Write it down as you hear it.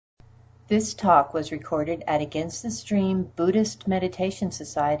This talk was recorded at Against the Stream Buddhist Meditation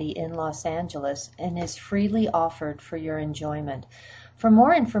Society in Los Angeles and is freely offered for your enjoyment. For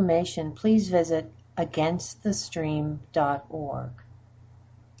more information, please visit againstthestream.org.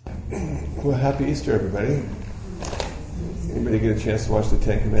 Well, happy Easter, everybody. Anybody get a chance to watch the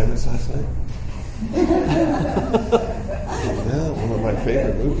Ten Commandments last night? Yeah, one of my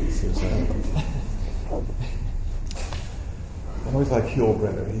favorite movies is I always like Hugh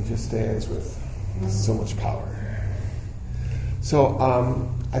Brenner. He just stands with so much power. So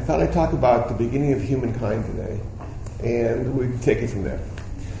I thought I'd talk about the beginning of humankind today, and we can take it from there.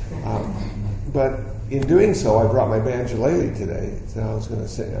 But in doing so, I brought my banjolele today, so I was going to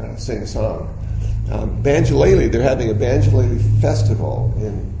sing a song. Banjolele, they're having a banjolele festival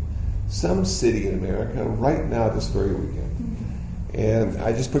in some city in America right now this very weekend. And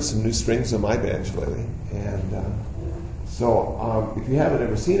I just put some new strings on my banjolele, and so if you haven't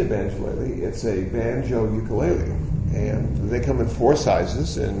ever seen a banjolele, it's a banjo ukulele. And they come in 4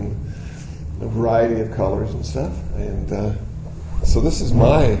 sizes and a variety of colors and stuff. And so this is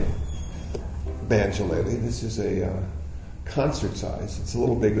my banjolele. This is a concert size. It's a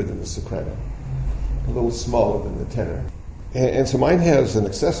little bigger than the soprano, a little smaller than the tenor. And so mine has an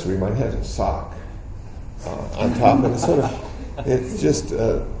accessory. Mine has a sock on top. And it just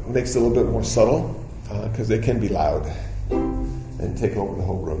makes it a little bit more subtle because they can be loud and take over the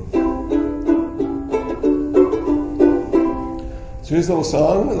whole room. So here's a little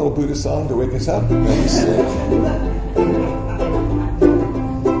song, a little Buddhist song to wake us up.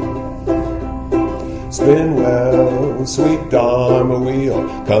 Spin well, sweet Dharma wheel,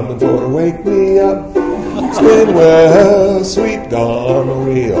 coming for to wake me up. Spin well, sweet Dharma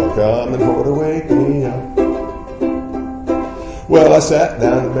wheel, coming for to wake me up. Well, I sat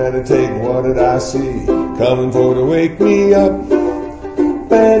down to meditate, and what did I see? Coming for to wake me up.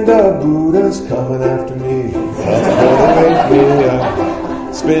 Band of Buddhas coming after me, coming for to wake me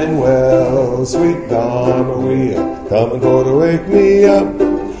up. Spin well, sweet Dharma wheel, coming for to wake me up.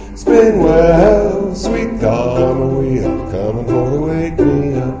 Spin well, sweet Dharma wheel, coming for to wake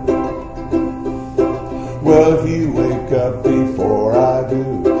me up. Well, if you wake up before I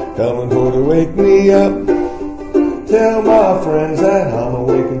do, coming for to wake me up. Tell my friends that I'm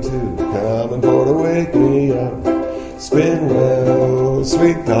awakened too, coming for to wake me up. Spin well,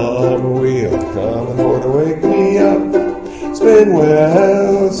 sweet Dharma wheel, coming for to wake me up. Spin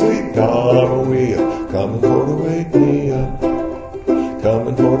well, sweet Dharma wheel, coming for to wake me up.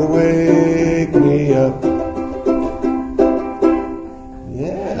 Coming for to wake me up.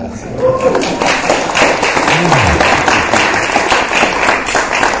 Yeah.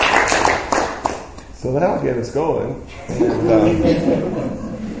 So that'll get us going.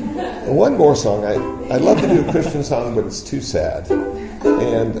 And one more song. I'd love to do a Christian song, but it's too sad.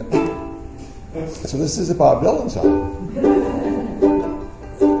 And so this is a Bob Dylan song.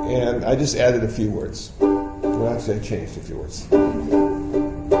 And I just added a few words. Well, actually, I changed a few words.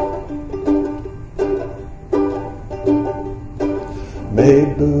 May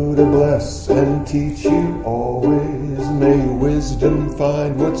Buddha bless and teach you always. May your wisdom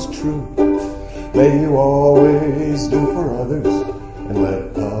find what's true. May you always do for others and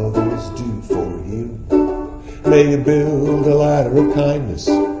let others do for you. May you build a ladder of kindness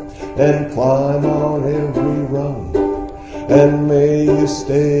and climb on every rung. And may you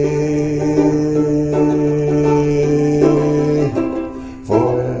stay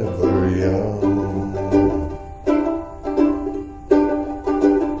forever young.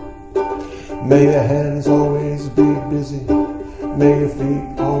 May your hands always be busy. May your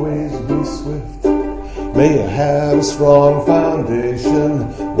feet always be swift. May you have a strong foundation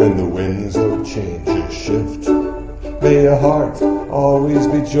when the winds of change shift. May your heart always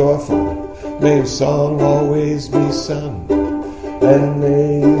be joyful. May your song always be sung. And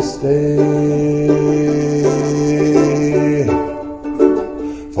may you stay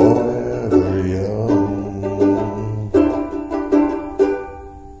forever young.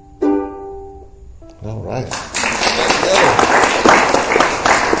 All right.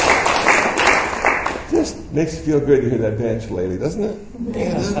 Just makes you feel good to hear that banjolele, doesn't it?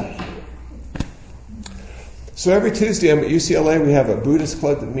 Yeah. So every Tuesday I'm at UCLA. We have a Buddhist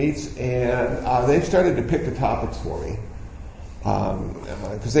club that meets, and they've started to pick the topics for me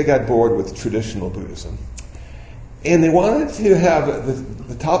because they got bored with traditional Buddhism. And they wanted to have,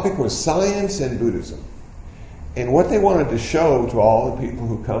 the topic was science and Buddhism. And what they wanted to show to all the people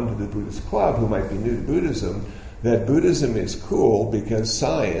who come to the Buddhist club who might be new to Buddhism, that Buddhism is cool because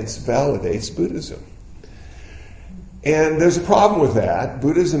science validates Buddhism. And there's a problem with that.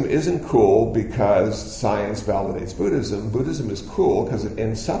 Buddhism isn't cool because science validates Buddhism. Buddhism is cool because it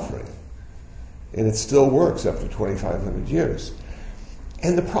ends suffering. And it still works after 2,500 years.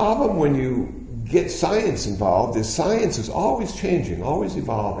 And the problem when you get science involved is science is always changing, always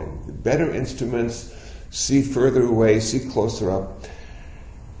evolving. Better instruments, see further away, see closer up.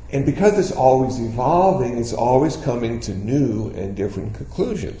 And because it's always evolving, it's always coming to new and different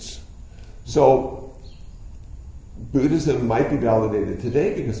conclusions. So Buddhism might be validated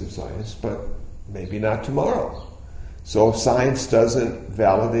today because of science, but maybe not tomorrow. So if science doesn't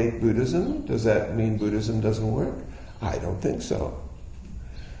validate Buddhism, does that mean Buddhism doesn't work? I don't think so.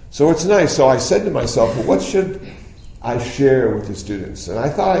 So it's nice. So I said to myself, well, what should I share with the students? And I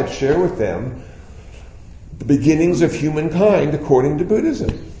thought I'd share with them the beginnings of humankind according to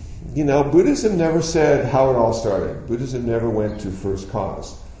Buddhism. You know, Buddhism never said how it all started. Buddhism never went to first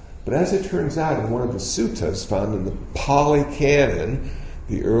cause. But as it turns out, in one of the suttas found in the Pali Canon,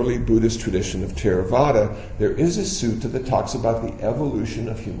 the early Buddhist tradition of Theravada, there is a sutta that talks about the evolution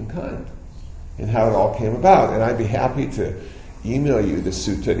of humankind and how it all came about. And I'd be happy to email you the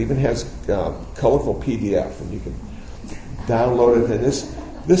sutta. It even has colorful PDF, and you can download it. And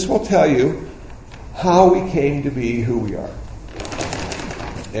this will tell you how we came to be who we are.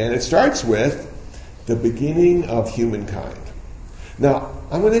 And it starts with the beginning of humankind. Now,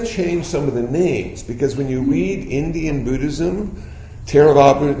 I'm going to change some of the names, because when you read Indian Buddhism,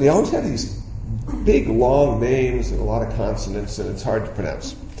 Theravada, they always have these big, long names and a lot of consonants, and it's hard to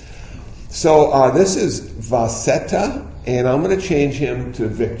pronounce. So this is Vasetta, and I'm going to change him to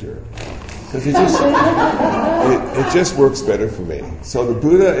Victor, because it just works better for me. So the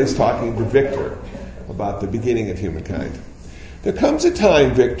Buddha is talking to Victor about the beginning of humankind. There comes a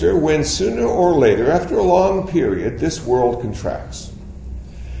time, Victor, when sooner or later, after a long period, this world contracts.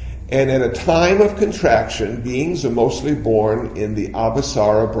 And at a time of contraction, beings are mostly born in the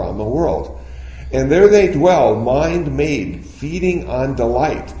Abhisara Brahma world. And there they dwell, mind-made, feeding on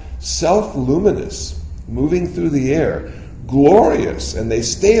delight, self-luminous, moving through the air, glorious, and they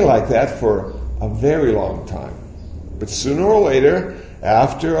stay like that for a very long time. But sooner or later,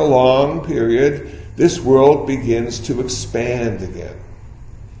 after a long period, this world begins to expand again.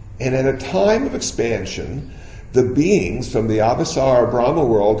 And at a time of expansion, the beings from the Abhisara Brahma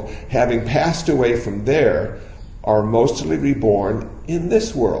world, having passed away from there, are mostly reborn in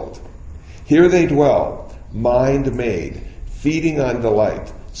this world. Here they dwell, mind-made, feeding on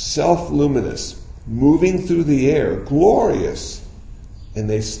delight, self-luminous, moving through the air, glorious, and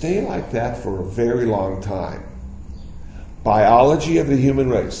they stay like that for a very long time. Biology of the human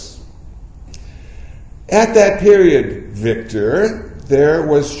race. At that period, Victor, there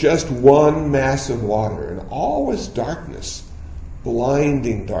was just one mass of water, and all was darkness,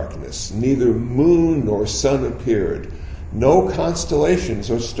 blinding darkness. Neither moon nor sun appeared. No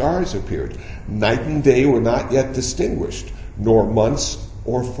constellations or stars appeared. Night and day were not yet distinguished, nor months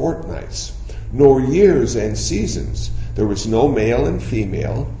or fortnights, nor years and seasons. There was no male and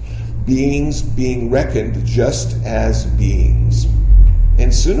female, beings being reckoned just as beings.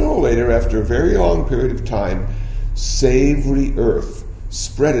 And sooner or later, after a very long period of time, savory earth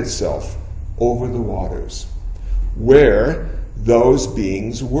spread itself over the waters, where those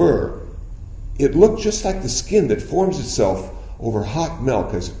beings were. It looked just like the skin that forms itself over hot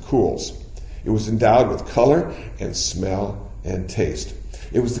milk as it cools. It was endowed with color and smell and taste.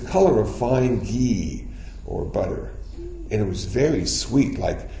 It was the color of fine ghee or butter, and it was very sweet,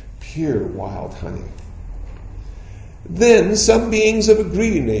 like pure wild honey. Then some beings of a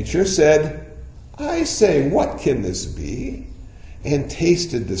greedy nature said, "I say, what can this be?" and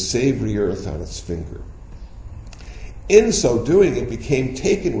tasted the savory earth on its finger. In so doing, it became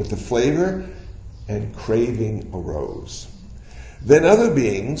taken with the flavor, and craving arose. Then other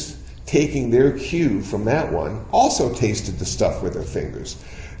beings, taking their cue from that one, also tasted the stuff with their fingers.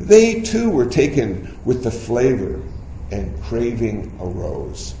 They too were taken with the flavor, and craving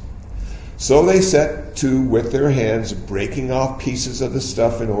arose. So they set to with their hands, breaking off pieces of the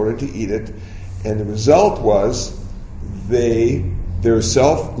stuff in order to eat it, and the result was their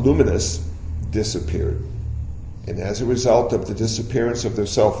self-luminous disappeared. And as a result of the disappearance of their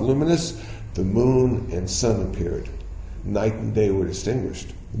self-luminous, the moon and sun appeared. Night and day were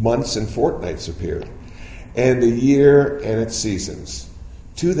distinguished. Months and fortnights appeared, and the year and its seasons.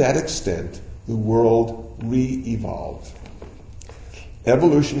 To that extent, the world re-evolved.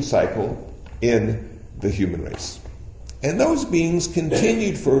 Evolution cycle in the human race. And those beings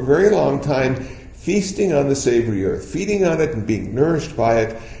continued for a very long time, feasting on the savory earth, feeding on it and being nourished by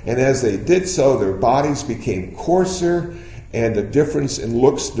it. And as they did so, their bodies became coarser, and a difference in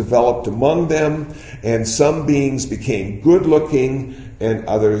looks developed among them, and some beings became good-looking and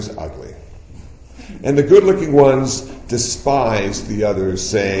others ugly. And the good-looking ones despised the others,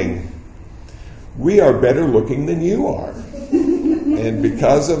 saying, we are better looking than you are. And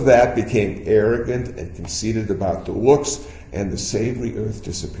because of that became arrogant and conceited about the looks, and the savory earth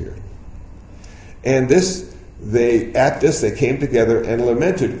disappeared. And at this they came together and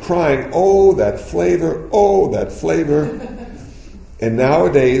lamented, crying, "Oh, that flavor, oh, that flavor." And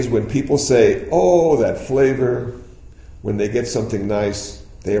nowadays when people say, "Oh, that flavor," when they get something nice,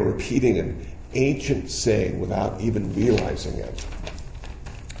 they are repeating an ancient saying without even realizing it.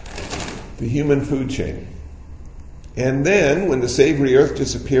 The human food chain. And then, when the savory earth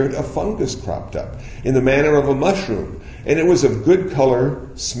disappeared, a fungus cropped up in the manner of a mushroom. And it was of good color,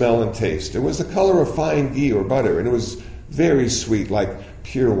 smell, and taste. It was the color of fine ghee or butter, and it was very sweet, like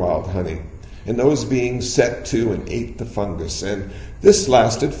pure wild honey. And those beings set to and ate the fungus. And this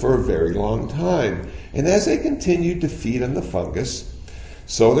lasted for a very long time. And as they continued to feed on the fungus,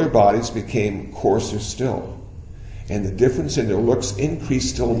 so their bodies became coarser still. And the difference in their looks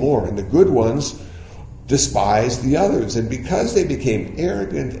increased still more. And the good ones despised the others. And because they became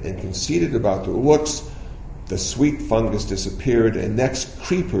arrogant and conceited about their looks, the sweet fungus disappeared, and next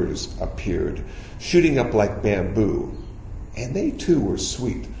creepers appeared, shooting up like bamboo. And they too were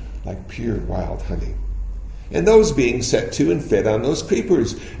sweet, like pure wild honey. And those beings set to and fed on those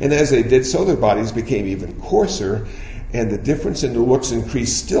creepers. And as they did so, their bodies became even coarser, and the difference in their looks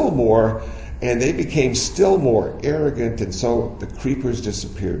increased still more, and they became still more arrogant, and so the creepers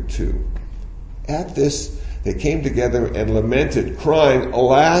disappeared too. At this, they came together and lamented, crying,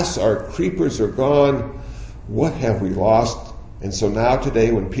 "Alas, our creepers are gone. What have we lost?" And so now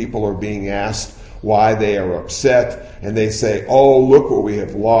today, when people are being asked why they are upset, and they say, "Oh, look what we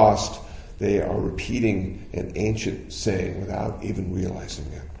have lost," they are repeating an ancient saying without even realizing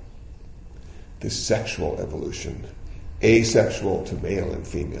it. This sexual evolution, asexual to male and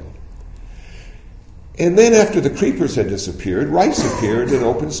female. And then after the creepers had disappeared, rice appeared in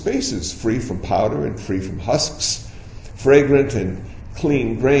open spaces, free from powder and free from husks, fragrant and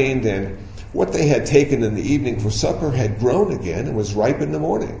clean-grained, and what they had taken in the evening for supper had grown again and was ripe in the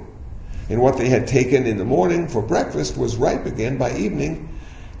morning. And what they had taken in the morning for breakfast was ripe again by evening,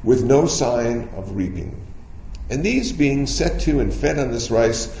 with no sign of reaping. And these beings set to and fed on this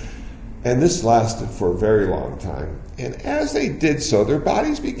rice, and this lasted for a very long time. And as they did so, their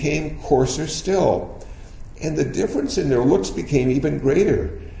bodies became coarser still, and the difference in their looks became even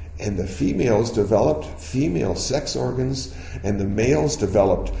greater. And the females developed female sex organs, and the males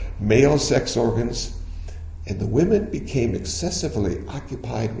developed male sex organs, and the women became excessively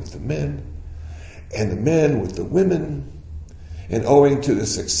occupied with the men, and the men with the women. And owing to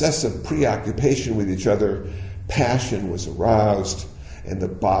this excessive preoccupation with each other, passion was aroused, and the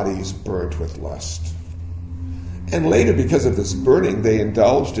bodies burnt with lust. And later, because of this burning, they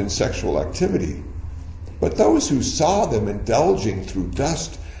indulged in sexual activity. But those who saw them indulging threw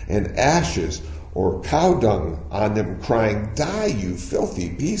dust and ashes or cow dung on them, crying, "Die, you filthy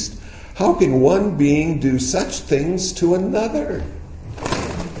beast! How can one being do such things to another?"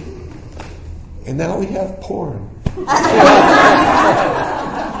 And now we have porn. I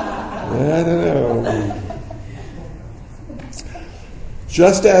don't know.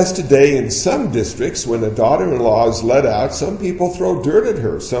 Just as today in some districts, when a daughter-in-law is let out, some people throw dirt at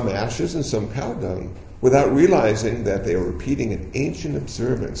her, some ashes and some cow dung, without realizing that they are repeating an ancient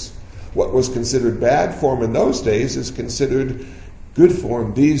observance. What was considered bad form in those days is considered good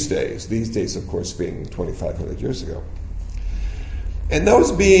form these days. These days, of course, being 2,500 years ago. And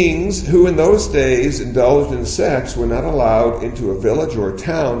those beings who in those days indulged in sex were not allowed into a village or a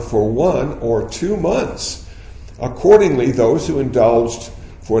town for 1 or 2 months. Accordingly, those who indulged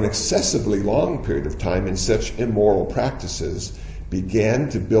for an excessively long period of time in such immoral practices began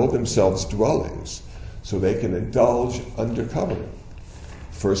to build themselves dwellings so they can indulge under cover.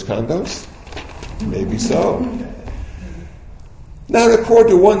 First condos? Maybe so. Now it occurred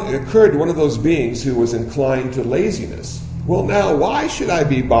to one of those beings who was inclined to laziness. Well, now, why should I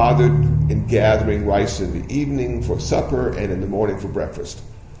be bothered in gathering rice in the evening for supper and in the morning for breakfast?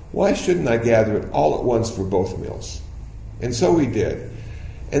 Why shouldn't I gather it all at once for both meals? And so he did.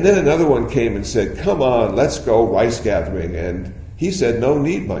 And then another one came and said, "Come on, let's go rice gathering." And he said, "No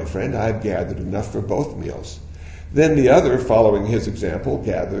need, my friend, I've gathered enough for both meals." Then the other, following his example,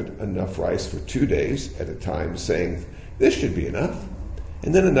 gathered enough rice for 2 days at a time, saying, "This should be enough."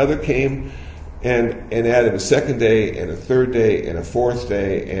 And then another came and added a second day and a third day and a fourth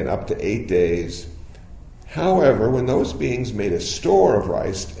day and up to 8 days. However, when those beings made a store of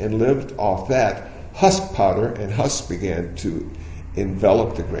rice and lived off that, husk powder and husks began to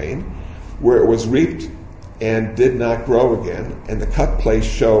envelop the grain, where it was reaped and did not grow again, and the cut place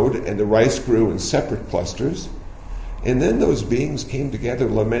showed, and the rice grew in separate clusters. And then those beings came together,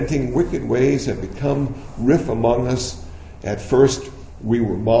 lamenting wicked ways have become rife among us. At first, we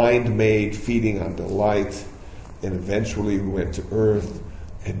were mind-made, feeding on delight, and eventually we went to earth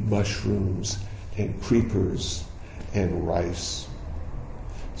and mushrooms and creepers and rice.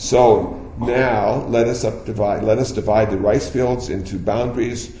 So now let us divide the rice fields into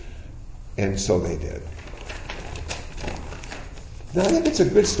boundaries, and so they did. Now I think it's a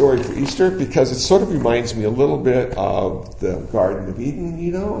good story for Easter because it sort of reminds me a little bit of the Garden of Eden,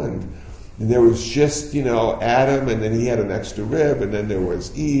 and there was just, Adam, and then he had an extra rib, and then there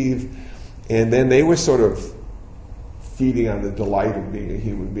was Eve, and then they were sort of feeding on the delight of being a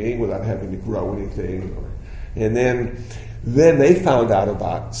human being without having to grow anything. And then they found out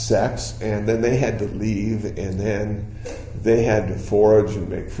about sex, and then they had to leave, and then they had to forage and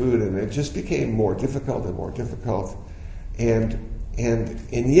make food, and it just became more difficult and more difficult. And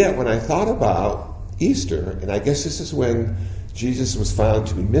yet, when I thought about Easter, and I guess this is when Jesus was found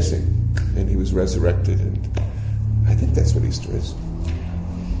to be missing, and he was resurrected, and I think that's what Easter is.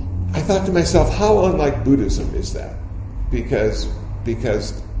 I thought to myself, how unlike Buddhism is that? Because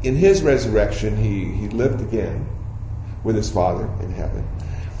in his resurrection, he lived again with his Father in heaven.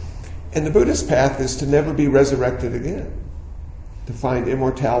 And the Buddhist path is to never be resurrected again, to find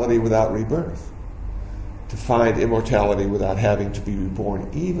immortality without rebirth, to find immortality without having to be reborn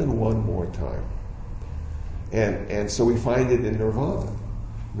even one more time. And so we find it in nirvana.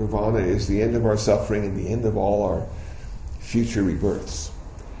 Nirvana is the end of our suffering and the end of all our future rebirths.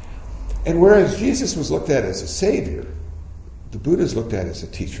 And whereas Jesus was looked at as a savior, the Buddha is looked at as a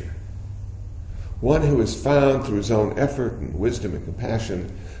teacher. One who has found through his own effort and wisdom and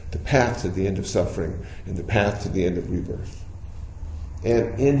compassion the path to the end of suffering and the path to the end of rebirth.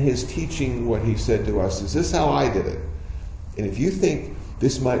 And in his teaching, what he said to us is, this is how I did it. And if you think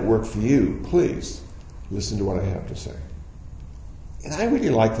this might work for you, please listen to what I have to say. And I really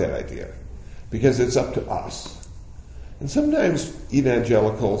like that idea because it's up to us. And sometimes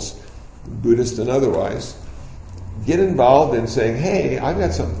evangelicals, Buddhist and otherwise, get involved in saying, hey, I've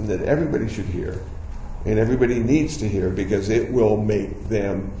got something that everybody should hear and everybody needs to hear because it will make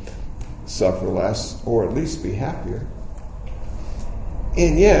them suffer less or at least be happier.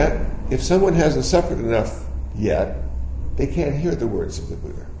 And yet, if someone hasn't suffered enough yet, they can't hear the words of the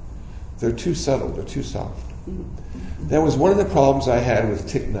Buddha. They're too subtle, they're too soft. That was one of the problems I had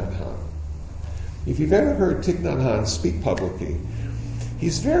with Thich Nhat Hanh. If you've ever heard Thich Nhat Hanh speak publicly,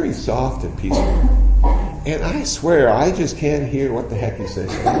 he's very soft and peaceful. And I swear, I just can't hear what the heck he's saying.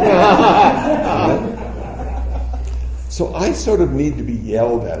 So I sort of need to be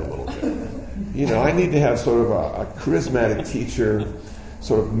yelled at a little bit. I need to have sort of a charismatic teacher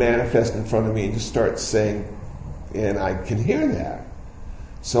sort of manifest in front of me and just start saying, and I can hear that.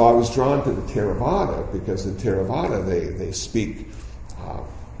 So I was drawn to the Theravada because in Theravada they speak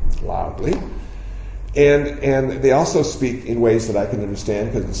loudly. And they also speak in ways that I can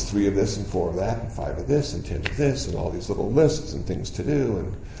understand because it's 3 of this and 4 of that and 5 of this and 10 of this and all these little lists and things to do.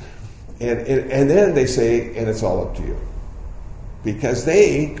 And then they say, and it's all up to you. Because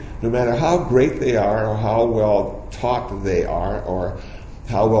they, no matter how great they are or how well taught they are or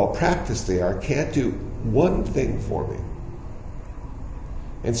how well practiced they are, can't do one thing for me.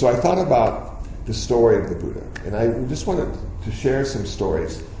 And so I thought about the story of the Buddha. And I just wanted to share some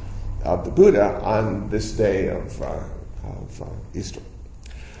stories of the Buddha on this day of Easter.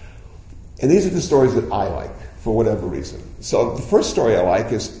 And these are the stories that I like, for whatever reason. So the first story I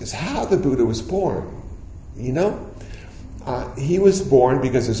like is how the Buddha was born. He was born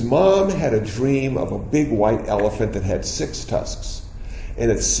because his mom had a dream of a big white elephant that had 6 tusks. And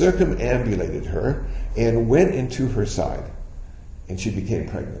it circumambulated her and went into her side. And she became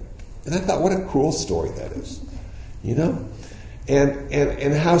pregnant. And I thought, what a cool story that is.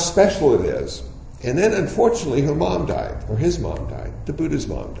 And how special it is. And then, unfortunately, her mom died, or his mom died. The Buddha's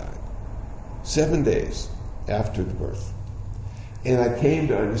mom died. 7 days after the birth. And I came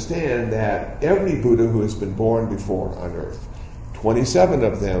to understand that every Buddha who has been born before on earth, 27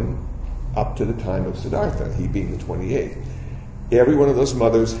 of them up to the time of Siddhartha, he being the 28th, every one of those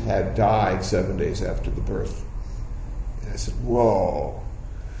mothers had died 7 days after the birth. And I said, whoa.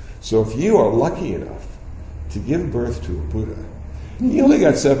 So if you are lucky enough to give birth to a Buddha, you only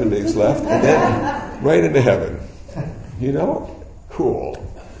got 7 days left, and then right into heaven. Cool.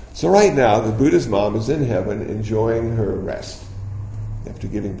 So right now, the Buddha's mom is in heaven enjoying her rest after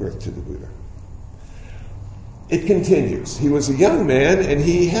giving birth to the Buddha. It continues. He was a young man, and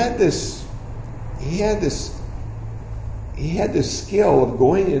he had this he had this skill of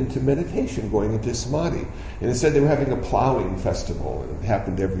going into meditation, going into samadhi. And instead they were having a plowing festival, and it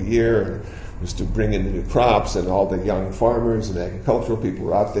happened every year, and it was to bring in the new crops, and all the young farmers and agricultural people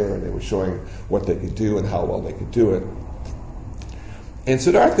were out there, and they were showing what they could do and how well they could do it. And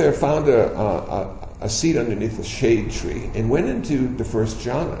Siddhartha found a seat underneath a shade tree and went into the first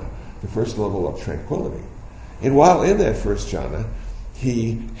jhana, the first level of tranquility. And while in that first jhana,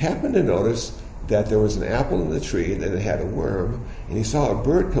 he happened to notice that there was an apple in the tree and then it had a worm, and he saw a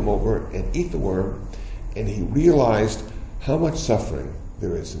bird come over and eat the worm, and he realized how much suffering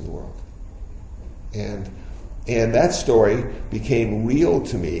there is in the world. And that story became real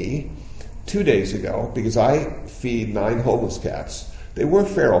to me 2 days ago because I feed 9 homeless cats. They were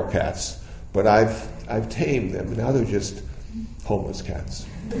feral cats, but I've tamed them. Now they're just homeless cats.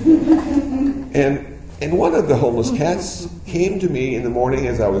 And one of the homeless cats came to me in the morning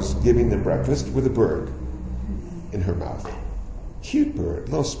as I was giving them breakfast with a bird in her mouth. Cute bird,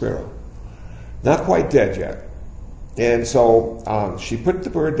 little sparrow. Not quite dead yet. And so she put the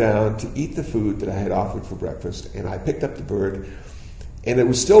bird down to eat the food that I had offered for breakfast, and I picked up the bird, and it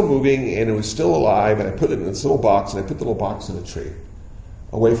was still moving, and it was still alive, and I put it in this little box, and I put the little box in a tree,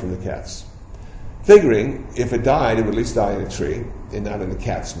 away from the cats. Figuring if it died, it would at least die in a tree, and not in the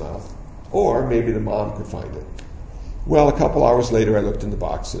cat's mouth. Or maybe the mom could find it. Well, a couple hours later, I looked in the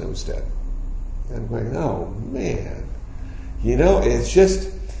box, and it was dead. And I'm going, oh, man. You know, it's just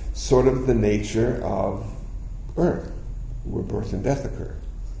sort of the nature of Earth, where birth and death occur,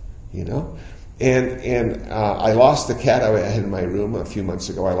 you know? And I lost the cat I had in my room a few months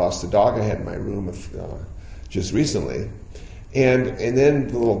ago. I lost the dog I had in my room just recently. And then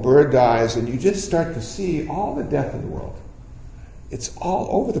the little bird dies, and you just start to see all the death in the world. It's all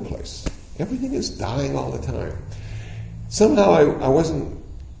over the place. Everything is dying all the time. Somehow I wasn't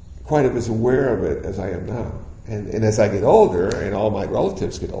quite as aware of it as I am now. And as I get older, and all my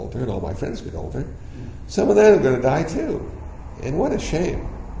relatives get older, and all my friends get older, some of them are going to die too. And what a shame,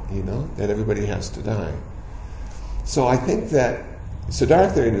 you know, that everybody has to die. So I think that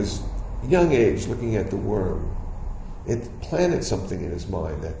Siddhartha, in his young age, looking at the worm, it planted something in his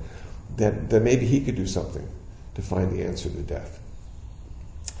mind that maybe he could do something to find the answer to death.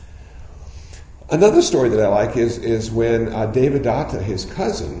 Another story that I like is when Devadatta, his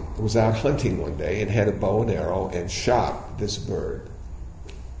cousin, was out hunting one day and had a bow and arrow and shot this bird.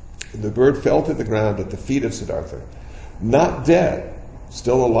 And the bird fell to the ground at the feet of Siddhartha, not dead,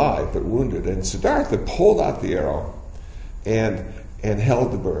 still alive, but wounded. And Siddhartha pulled out the arrow and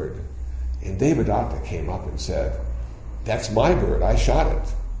held the bird. And Devadatta came up and said, "That's my bird, I shot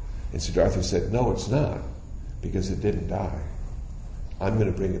it." And Siddhartha said, "No, it's not, because it didn't die. I'm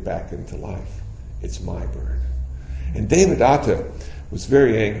going to bring it back into life. It's my bird." And Devadatta was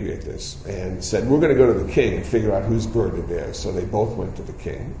very angry at this and said, "We're going to go to the king and figure out whose bird it is." So they both went to the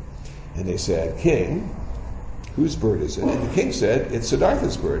king, and they said, "King, whose bird is it?" And the king said, "It's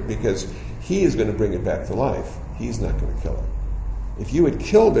Siddhartha's bird, because he is going to bring it back to life. He's not going to kill it. If you had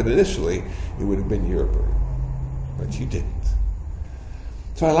killed it initially, it would have been your bird, but you didn't."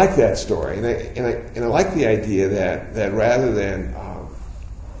 So I like that story, and I like the idea that rather than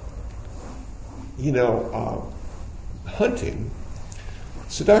hunting,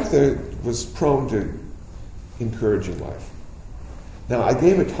 Siddhartha was prone to encouraging life. Now, I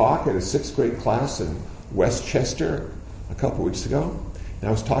gave a talk at a 6th grade class in Westchester a couple weeks ago, and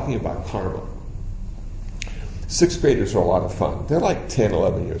I was talking about karma. 6th graders are a lot of fun. They're like 10,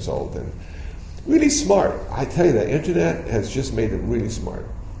 11 years old and really smart. I tell you, the internet has just made them really smart.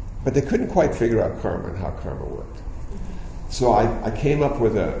 But they couldn't quite figure out karma and how karma worked. So I came up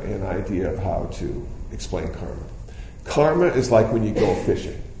with an idea of how to explain karma. Karma is like when you go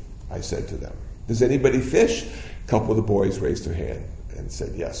fishing, I said to them. "Does anybody fish?" A couple of the boys raised their hand and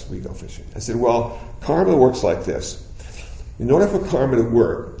said, "Yes, we go fishing." I said, "Well, karma works like this. In order for karma to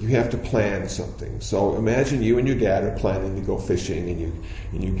work, you have to plan something. So imagine you and your dad are planning to go fishing,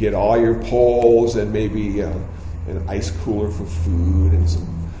 and you get all your poles and maybe an ice cooler for food and some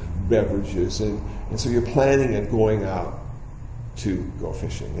beverages, and so you're planning on going out to go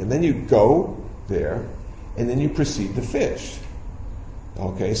fishing. And then you go there, and then you proceed to fish.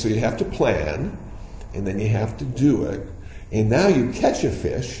 Okay, so you have to plan, and then you have to do it, and now you catch a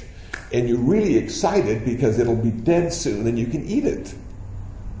fish, and you're really excited because it'll be dead soon and you can eat it.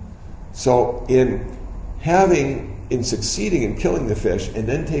 So in succeeding in killing the fish and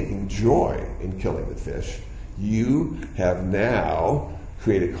then taking joy in killing the fish, you have now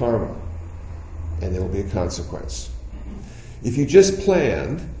created karma, and there will be a consequence. If you just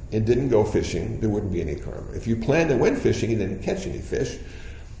planned and didn't go fishing, there wouldn't be any karma. If you planned and went fishing and didn't catch any fish,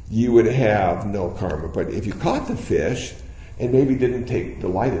 you would have no karma. But if you caught the fish and maybe didn't take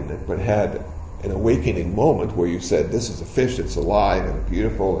delight in it, but had an awakening moment where you said, this is a fish that's alive and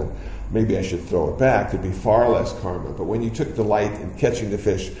beautiful, and maybe I should throw it back, there'd be far less karma. But when you took delight in catching the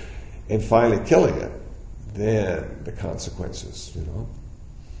fish and finally killing it, then the consequences,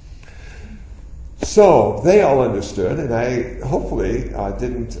 So they all understood, and I hopefully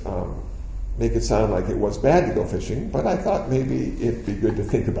didn't make it sound like it was bad to go fishing, but I thought maybe it'd be good to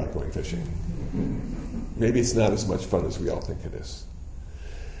think about going fishing. Maybe it's not as much fun as we all think it is.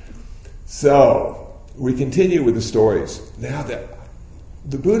 So, we continue with the stories. Now that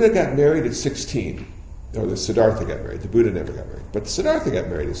the Buddha got married at 16, or the Siddhartha got married, the Buddha never got married, but Siddhartha got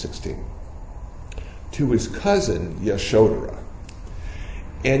married at 16 to his cousin Yashodhara.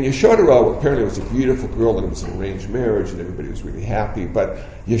 And Yashodhara apparently was a beautiful girl, and it was an arranged marriage, and everybody was really happy. But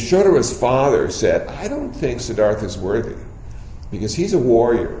Yashodhara's father said, I don't think Siddhartha's worthy, because he's a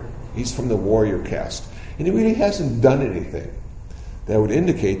warrior. He's from the warrior caste. And he really hasn't done anything that would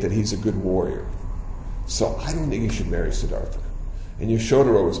indicate that he's a good warrior. So I don't think you should marry Siddhartha. And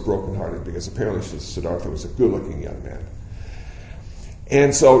Yashodhara was brokenhearted, because apparently Siddhartha was a good-looking young man.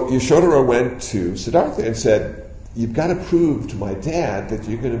 And so Yashodhara went to Siddhartha and said, you've got to prove to my dad that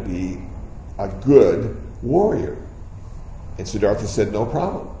you're going to be a good warrior. And Siddhartha said, no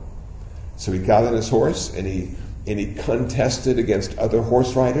problem. So he got on his horse, and he contested against other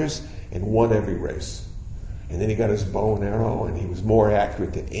horse riders and won every race. And then he got his bow and arrow, and he was more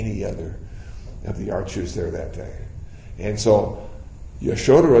accurate than any other of the archers there that day. And so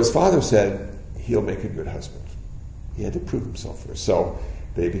Yashodhara's father said, he'll make a good husband. He had to prove himself first. So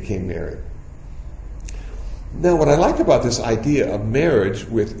they became married. Now, what I like about this idea of marriage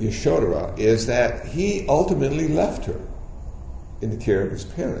with Yashodhara is that he ultimately left her in the care of his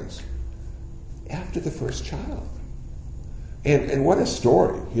parents after the first child. And what a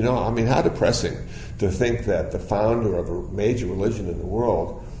story. How depressing to think that the founder of a major religion in the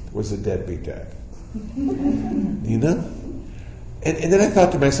world was a deadbeat dad. And then I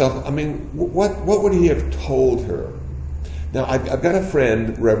thought to myself, what would he have told her? Now, I've got a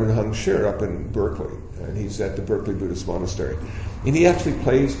friend, Reverend Hung Shir, up in Berkeley, and he's at the Berkeley Buddhist Monastery. And he actually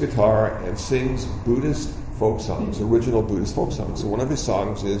plays guitar and sings Buddhist folk songs, original Buddhist folk songs. So one of his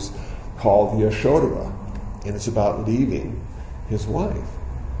songs is called Yashodhara, and it's about leaving his wife.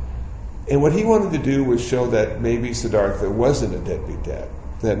 And what he wanted to do was show that maybe Siddhartha wasn't a deadbeat dad,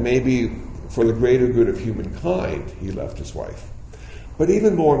 that maybe for the greater good of humankind, he left his wife. But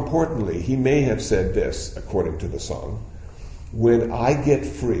even more importantly, he may have said this, according to the song, when I get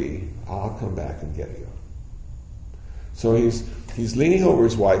free, I'll come back and get you. So he's leaning over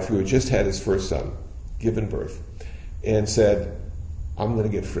his wife, who had just had his first son, given birth, and said, I'm going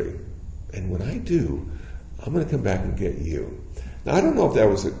to get free. And when I do, I'm going to come back and get you. Now, I don't know if that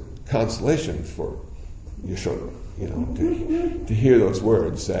was a consolation for Yashodhara, to hear those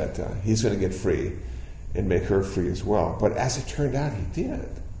words that he's going to get free and make her free as well. But as it turned out, he did.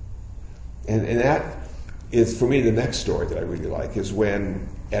 And that is, for me, the next story that I really like, is when,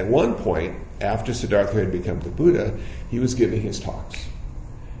 at one point, after Siddhartha had become the Buddha, he was giving his talks.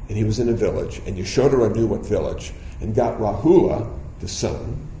 And he was in a village, and Yashodhara knew what village, and got Rahula, the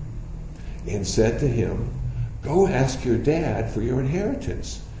son, and said to him, go ask your dad for your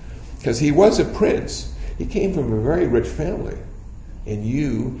inheritance. Because he was a prince. He came from a very rich family. And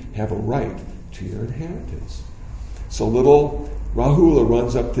you have a right to your inheritance. So little Rahula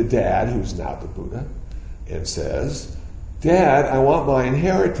runs up to Dad, who's now the Buddha, and says, Dad, I want my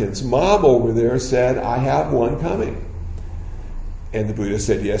inheritance. Mom over there said I have one coming. And the Buddha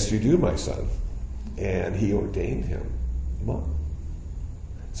said, yes, you do, my son. And he ordained him monk.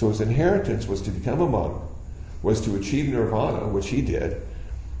 So his inheritance was to become a monk, was to achieve nirvana, which he did,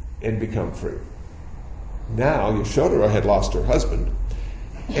 and become free. Now, Yashodhara had lost her husband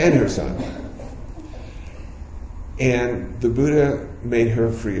and her son. And the Buddha made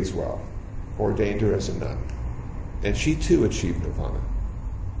her free as well, ordained her as a nun. And she too achieved nirvana.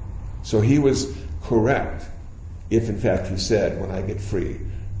 So he was correct if in fact he said, when I get free,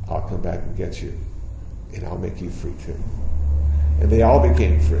 I'll come back and get you, and I'll make you free too. And they all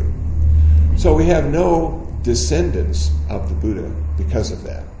became free. So we have no descendants of the Buddha because of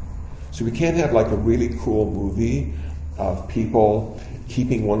that. So we can't have like a really cool movie of people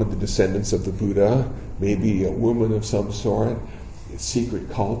keeping one of the descendants of the Buddha, maybe a woman of some sort, a secret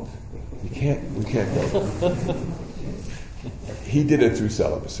cult. We can't go. He did it through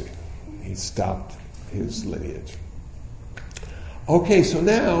celibacy. He stopped his lineage. Okay, so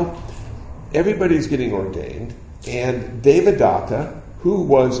now everybody's getting ordained, and Devadatta, who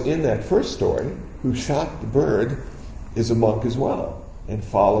was in that first story, who shot the bird, is a monk as well. and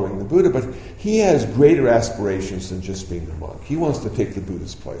following the Buddha, but he has greater aspirations than just being a monk. He wants to take the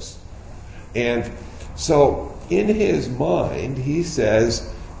Buddha's place. And so in his mind, he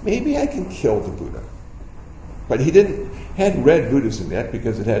says, maybe I can kill the Buddha. But he hadn't read Buddhism yet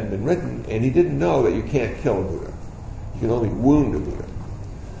because it hadn't been written, and he didn't know that you can't kill a Buddha. You can only wound a Buddha.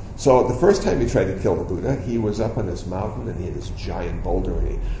 So the first time he tried to kill the Buddha, he was up on this mountain, and he had this giant boulder, and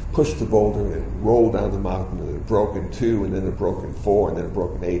he pushed the boulder, and it rolled down the mountain, and it broke in 2, and then it broke in 4, and then it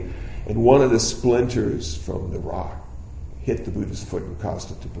broke in 8. And one of the splinters from the rock hit the Buddha's foot and caused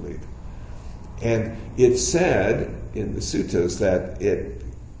it to bleed. And it said in the suttas that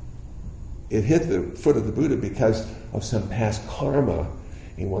it hit the foot of the Buddha because of some past karma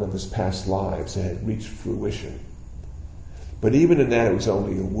in one of his past lives that had reached fruition. But even in that, it was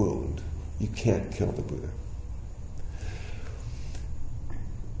only a wound. You can't kill the Buddha.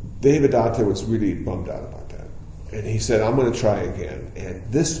 Devadatta was really bummed out about that. And he said, I'm going to try again. And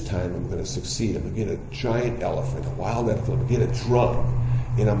this time I'm going to succeed. I'm going to get a giant elephant, a wild elephant. I'm going to get it drunk.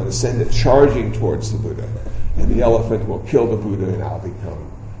 And I'm going to send it charging towards the Buddha. And the elephant will kill the Buddha, and I'll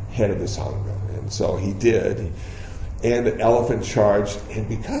become head of the Sangha. And so he did. And the elephant charged. And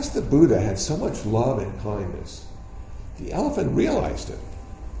because the Buddha had so much love and kindness, the elephant realized it.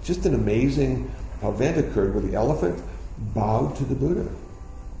 Just an amazing event occurred where the elephant bowed to the Buddha.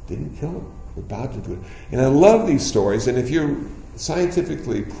 Didn't kill him, but bowed to the Buddha. And I love these stories. And if you're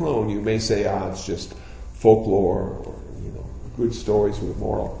scientifically prone, you may say, it's just folklore or good stories with a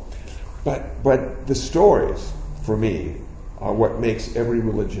moral. But the stories, for me, are what makes every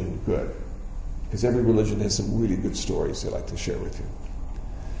religion good. Because every religion has some really good stories they like to share with you.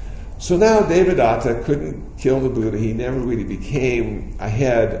 So now Devadatta couldn't kill the Buddha. He never really became a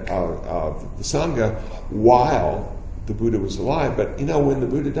head of the Sangha while the Buddha was alive. But, when the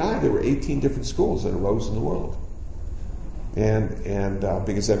Buddha died, there were 18 different schools that arose in the world. And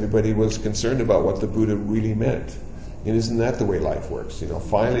because everybody was concerned about what the Buddha really meant. And isn't that the way life works?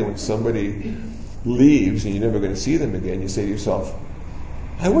 Finally when somebody leaves and you're never going to see them again, you say to yourself,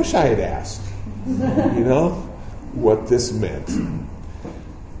 I wish I had asked, what this meant.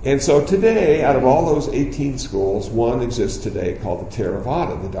 And so today, out of all those 18 schools, one exists today called the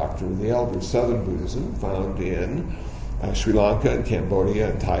Theravada, the Doctrine of the Elders, Southern Buddhism, found in Sri Lanka and Cambodia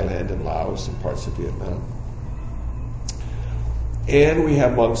and Thailand and Laos and parts of Vietnam. And we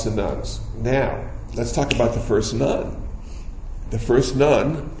have monks and nuns. Now, let's talk about the first nun. The first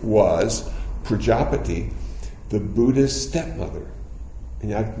nun was Prajapati, the Buddha's stepmother.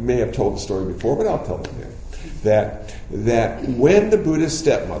 And I may have told the story before, but I'll tell it again. That when the Buddha's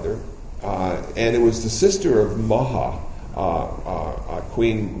stepmother, and it was the sister of Maha,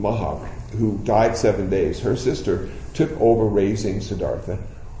 Queen Maha, who died 7 days, her sister took over raising Siddhartha,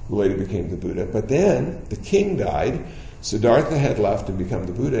 who later became the Buddha. But then the king died, Siddhartha had left and become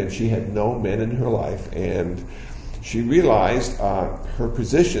the Buddha, and she had no men in her life, and she realized her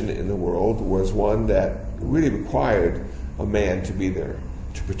position in the world was one that really required a man to be there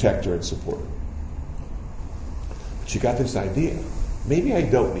to protect her and support her. But she got this idea, maybe I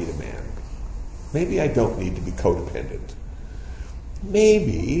don't need a man. Maybe I don't need to be codependent.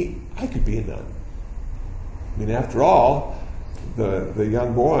 Maybe I could be a nun. I mean, after all, the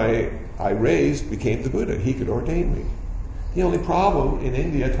young boy I raised became the Buddha. He could ordain me. The only problem in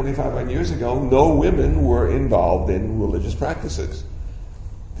India 2,500 years ago, no women were involved in religious practices.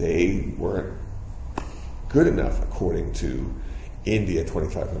 They weren't good enough, according to India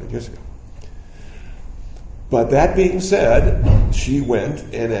 2,500 years ago. But that being said, she went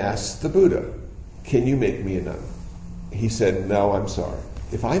and asked the Buddha, can you make me a nun? He said, no, I'm sorry.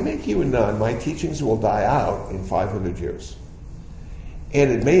 If I make you a nun, my teachings will die out in 500 years.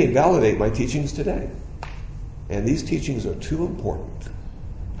 And it may invalidate my teachings today. And these teachings are too important.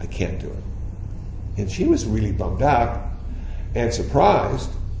 I can't do it. And she was really bummed out and surprised.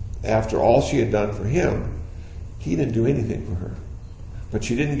 After all she had done for him, he didn't do anything for her. But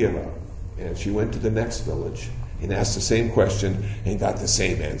she didn't give up. And she went to the next village and asked the same question and got the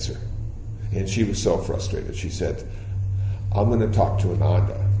same answer. And she was so frustrated. She said, I'm going to talk to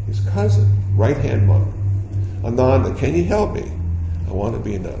Ananda, his cousin, right-hand monk. Ananda, can you help me? I want to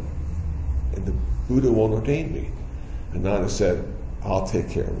be a nun. And the Buddha won't ordain me. Ananda said, I'll take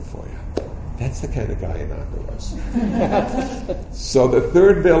care of it for you. That's the kind of guy Ananda was. So the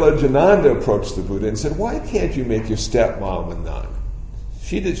third village, Ananda approached the Buddha and said, why can't you make your stepmom a nun?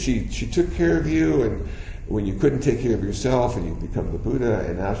 She took care of you, and when you couldn't take care of yourself, and you become the Buddha,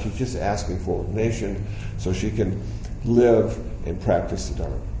 and now she's just asking for ordination so she can live and practice the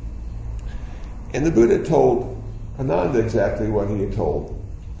Dharma. And the Buddha told Ananda exactly what he had told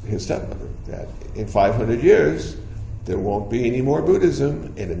his stepmother, that in 500 years, there won't be any more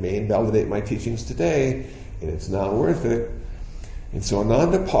Buddhism, and it may invalidate my teachings today, and it's not worth it. And so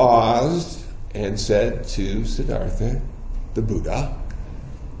Ananda paused and said to Siddhartha, the Buddha,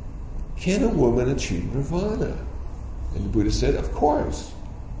 can a woman achieve nirvana? And the Buddha said, of course.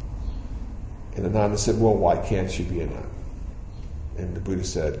 And Ananda said, well, why can't she be a nun? And the Buddha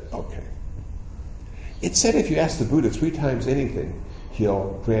said, okay. It said if you ask the Buddha 3 times anything,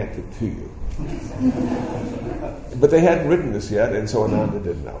 he'll grant it to you. But they hadn't written this yet, and so Ananda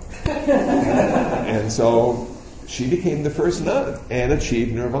didn't know. And so she became the first nun and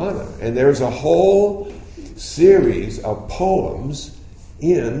achieved nirvana. And there's a whole series of poems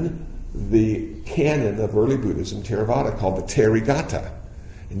in the canon of early Buddhism, Theravada, called the Therigatha.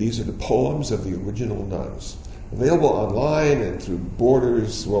 And these are the poems of the original nuns. Available online and through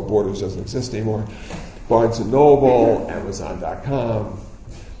Borders. Well, Borders doesn't exist anymore. Barnes & Noble, Amazon.com.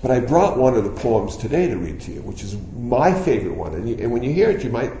 But I brought one of the poems today to read to you, which is my favorite one. And when you hear it, you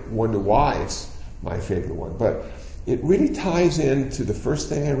might wonder why it's my favorite one. But it really ties into the first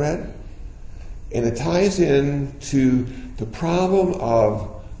thing I read. And it ties into the problem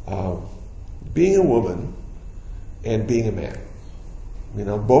of being a woman and being a man. You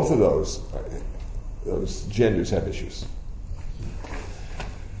know, both of those genders have issues.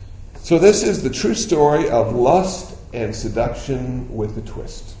 So this is the true story of lust and seduction with a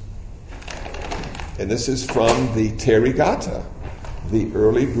twist. And this is from the Therigatha, the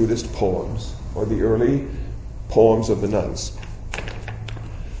early Buddhist poems, or the early poems of the nuns.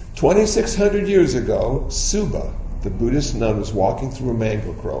 2,600 years ago, Suba, the Buddhist nun, was walking through a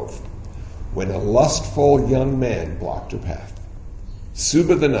mango grove when a lustful young man blocked her path.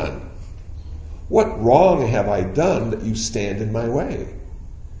 Suba the nun, what wrong have I done that you stand in my way?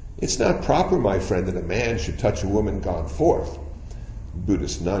 It's not proper, my friend, that a man should touch a woman gone forth. A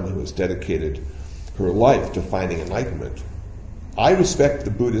Buddhist nun who has dedicated her life to finding enlightenment. I respect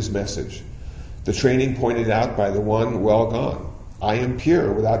the Buddha's message, the training pointed out by the one well gone. I am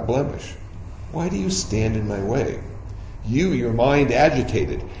pure without blemish. Why do you stand in my way? You, your mind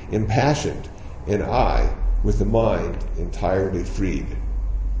agitated, impassioned, and I, with the mind entirely freed.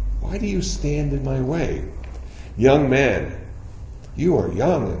 Why do you stand in my way? Young man, you are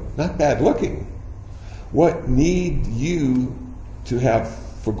young and not bad looking. What need you to have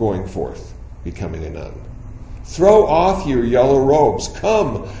for going forth, becoming a nun? Throw off your yellow robes.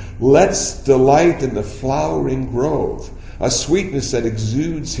 Come, let's delight in the flowering grove. A sweetness that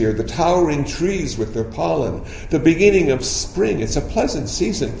exudes here, the towering trees with their pollen, the beginning of spring. It's a pleasant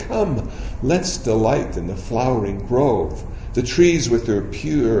season. Come, let's delight in the flowering grove. The trees with their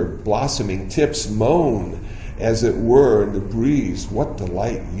pure blossoming tips moan, as it were, in the breeze. What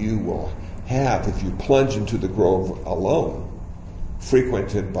delight you will have if you plunge into the grove alone,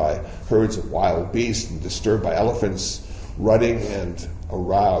 frequented by herds of wild beasts and disturbed by elephants, rutting and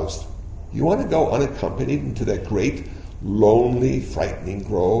aroused. You want to go unaccompanied into that great, lonely, frightening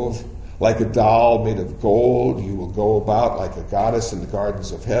grove? Like a doll made of gold, you will go about like a goddess in the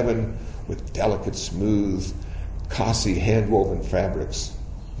gardens of heaven with delicate, smooth, costly, hand-woven fabrics.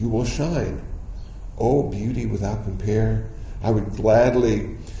 You will shine. Oh, beauty without compare, I would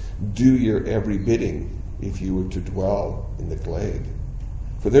gladly do your every bidding if you were to dwell in the glade.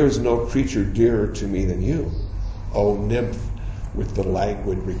 For there is no creature dearer to me than you, O nymph with the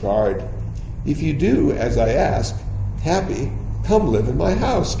languid regard. If you do as I ask, happy, come live in my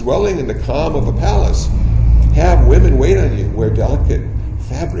house, dwelling in the calm of a palace. Have women wait on you, wear delicate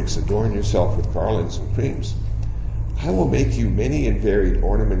fabrics, adorn yourself with garlands and creams. I will make you many and varied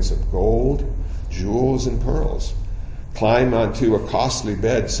ornaments of gold, jewels, and pearls. Climb onto a costly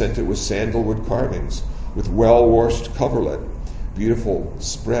bed scented with sandalwood carvings, with well-washed coverlet, beautiful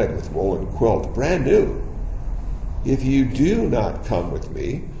spread with woolen quilt, brand new. If you do not come with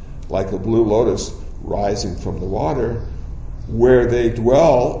me, like a blue lotus rising from the water, where they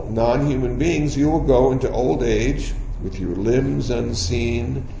dwell, non-human beings, you will go into old age with your limbs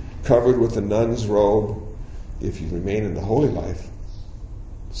unseen, covered with a nun's robe, if you remain in the holy life.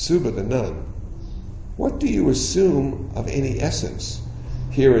 Suba the nun, what do you assume of any essence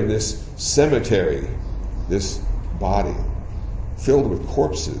here in this cemetery, this body, filled with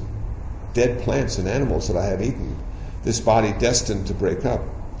corpses, dead plants and animals that I have eaten, this body destined to break up?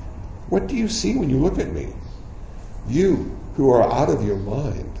 What do you see when you look at me? You who are out of your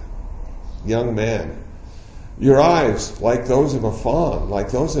mind. Young man, your eyes like those of a fawn, like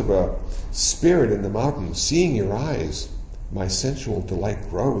those of a spirit in the mountains. Seeing your eyes, my sensual delight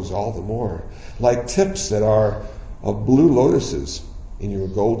grows all the more. Like tips that are of blue lotuses in your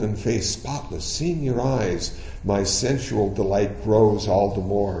golden face, spotless. Seeing your eyes, my sensual delight grows all the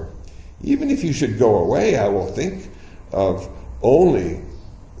more. Even if you should go away, I will think of only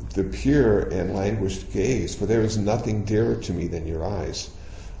the pure and languished gaze, for there is nothing dearer to me than your eyes.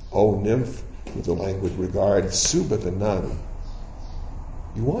 O nymph with a languid regard, Suba the nun.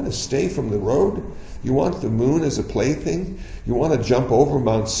 You want to stay from the road? You want the moon as a plaything? You want to jump over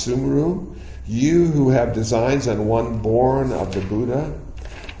Mount Sumeru? You who have designs on one born of the Buddha,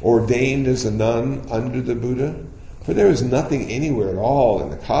 ordained as a nun under the Buddha? For there is nothing anywhere at all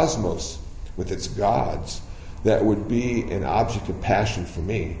in the cosmos with its gods that would be an object of passion for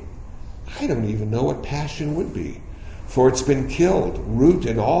me. I don't even know what passion would be, for it's been killed, root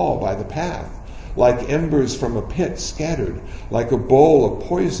and all, by the path, like embers from a pit scattered, like a bowl of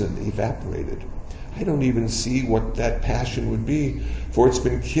poison evaporated. I don't even see what that passion would be, for it's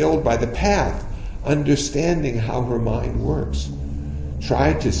been killed by the path, understanding how her mind works.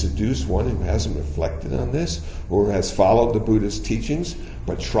 Try to seduce one who hasn't reflected on this or has followed the Buddha's teachings,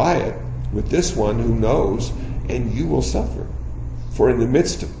 but try it with this one who knows, and you will suffer. For in the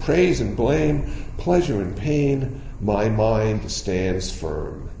midst of praise and blame, pleasure and pain, my mind stands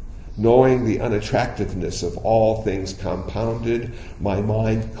firm. Knowing the unattractiveness of all things compounded, my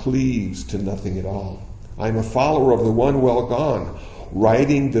mind cleaves to nothing at all. I am a follower of the one well gone,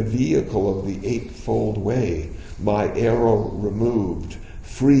 riding the vehicle of the eightfold way, my arrow removed,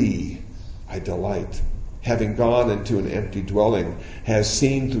 free, I delight. Having gone into an empty dwelling, has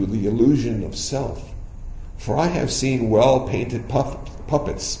seen through the illusion of self. For I have seen well-painted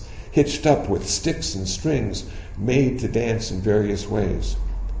puppets, hitched up with sticks and strings, made to dance in various ways.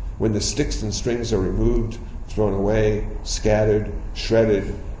 When the sticks and strings are removed, thrown away, scattered,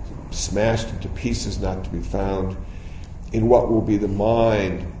 shredded, smashed into pieces not to be found, in what will be the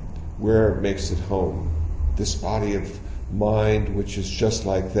mind where it makes it home. This body of mind, which is just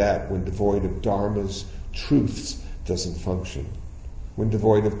like that, when devoid of dharmas, truths, doesn't function. When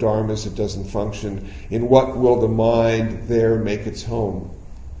devoid of dharmas, it doesn't function. In what will the mind there make its home?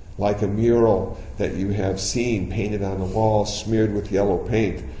 Like a mural that you have seen painted on a wall, smeared with yellow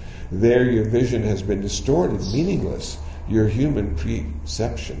paint. There your vision has been distorted, meaningless, your human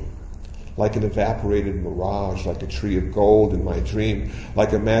perception. Like an evaporated mirage, like a tree of gold in my dream,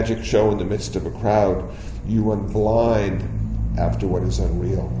 like a magic show in the midst of a crowd, you run blind after what is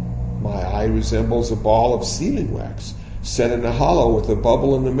unreal. My eye resembles a ball of sealing wax, set in a hollow with a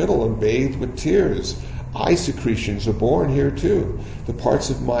bubble in the middle and bathed with tears. Eye secretions are born here too. The parts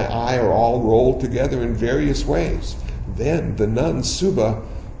of my eye are all rolled together in various ways. Then the nun Suba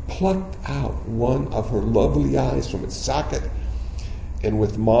plucked out one of her lovely eyes from its socket, and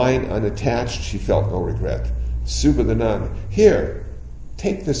with mine unattached, she felt no regret. Suba the nun, here,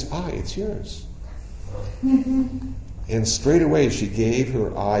 take this eye, it's yours. And straightway she gave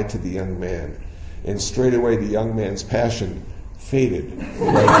her eye to the young man, and straightway the young man's passion faded.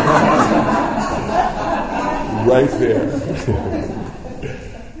 Right there.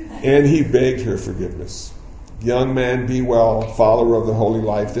 And he begged her forgiveness. Young man, be well, follower of the holy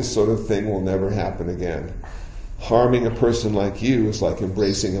life, this sort of thing will never happen again. Harming a person like you is like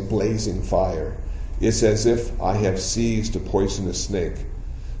embracing a blazing fire. It's as if I have seized a poisonous snake.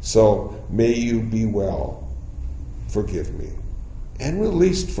 So may you be well. Forgive me. And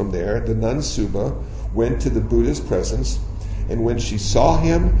released from there, the nun Suba went to the Buddha's presence, and when she saw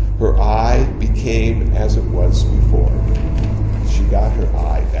him, her eye became as it was before. She got her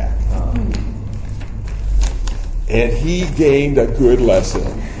eye back. And he gained a good lesson.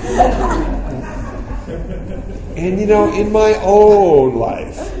 And in my own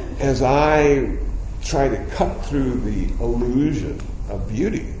life, as I try to cut through the illusion of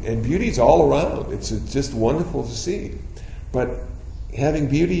beauty, and beauty's all around, it's just wonderful to see. But having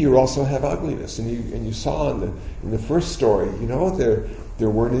beauty, you also have ugliness. And you saw in the first story, there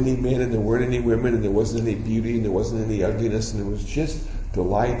weren't any men and there weren't any women and there wasn't any beauty and there wasn't any ugliness, and it was just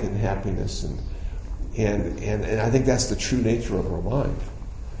delight and happiness. And I think that's the true nature of our mind.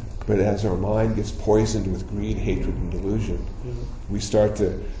 But as our mind gets poisoned with greed, hatred, and delusion, we start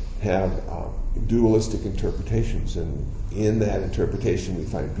to have dualistic interpretations, and in that interpretation we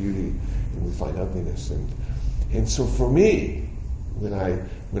find beauty and we find ugliness. And so for me, when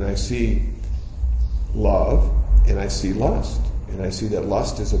I see love and I see lust, and I see that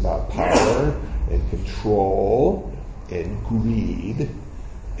lust is about power and control and greed,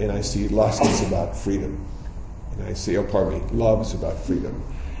 and I see lust is about freedom, and I see, love is about freedom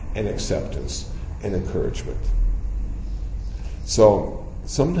and acceptance and encouragement. So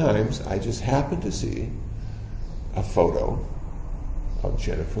sometimes I just happen to see a photo of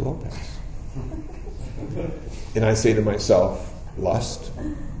Jennifer Lopez. And I say to myself, lust,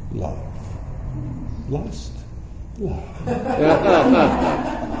 love. Lust, love.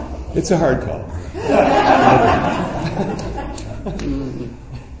 It's a hard call.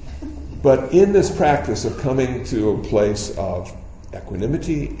 But in this practice of coming to a place of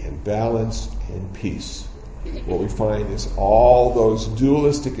equanimity and balance and peace, what we find is all those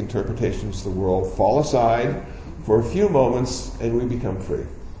dualistic interpretations of the world fall aside for a few moments and we become free.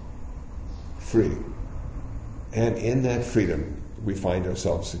 Free. And in that freedom, we find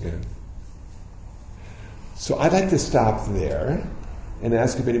ourselves again. So I'd like to stop there and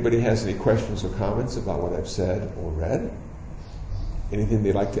ask if anybody has any questions or comments about what I've said or read. Anything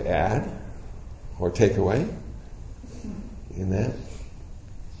they'd like to add or take away in that?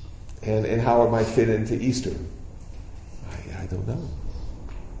 And how it might fit into Easter. I don't know.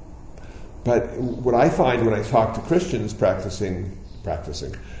 But what I find when I talk to Christians practicing,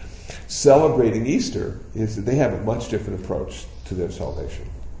 celebrating Easter is that they have a much different approach to their salvation.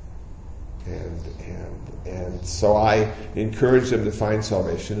 And so I encourage them to find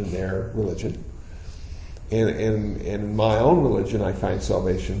salvation in their religion. And in my own religion, I find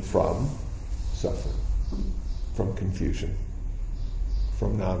salvation from suffering, from confusion,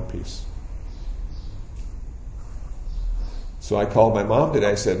 from non-peace. So I called my mom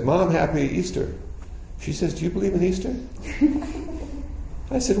today. I said, "Mom, happy Easter." She says, "Do you believe in Easter?"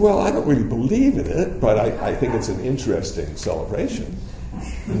 I said, "Well, I don't really believe in it, but I think it's an interesting celebration."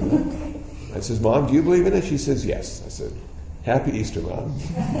 I says, "Mom, do you believe in it?" She says, "Yes." I said, "Happy Easter, Mom."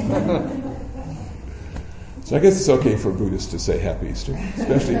 So I guess it's okay for Buddhists to say Happy Easter,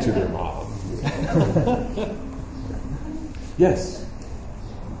 especially to their mom. Yes?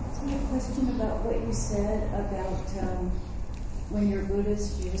 So I have a question about what you said about when you're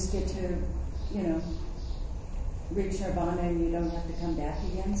Buddhist, you just get to, reach nirvana and you don't have to come back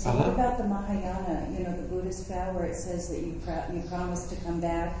again. So what about the Mahayana, the Buddhist vow where it says that you promise to come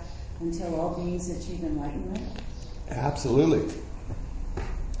back until all beings achieve enlightenment? Absolutely.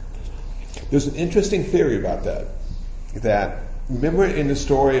 There's an interesting theory about that. Remember in the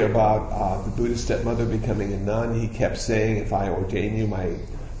story about the Buddhist stepmother becoming a nun, he kept saying, "If I ordain you,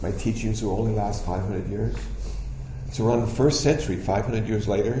 my teachings will only last 500 years." So around the first century, 500 years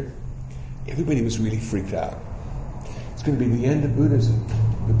later, everybody was really freaked out. It's going to be the end of Buddhism.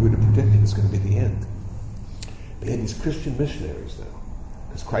 The Buddha predicted it's going to be the end. They had these Christian missionaries now,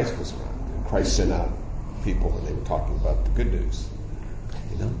 because Christ was around. And Christ sent out people and they were talking about the good news.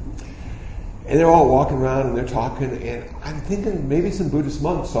 And they're all walking around and they're talking, and I'm thinking maybe some Buddhist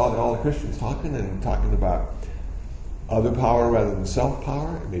monks saw all the Christians talking about other power rather than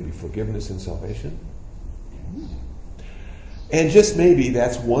self-power, and maybe forgiveness and salvation. And just maybe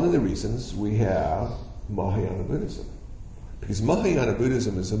that's one of the reasons we have Mahayana Buddhism. Because Mahayana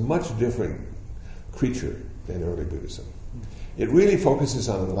Buddhism is a much different creature than early Buddhism. It really focuses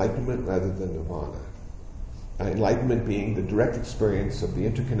on enlightenment rather than nirvana. Enlightenment being the direct experience of the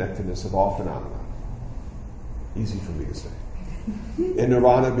interconnectedness of all phenomena. Easy for me to say. And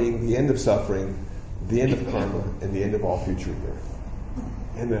nirvana being the end of suffering, the end of karma, and the end of all future birth.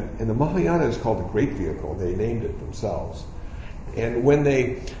 And the Mahayana is called the Great Vehicle. They named it themselves. And when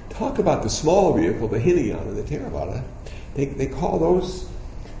they talk about the smaller vehicle, the Hinayana, the Theravada, they call those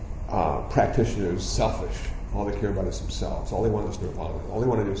practitioners selfish. All they care about is themselves. All they want is nirvana. All they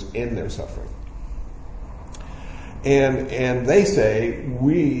want to do is end their suffering. And they say,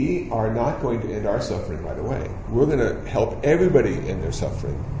 we are not going to end our suffering right away. We're going to help everybody end their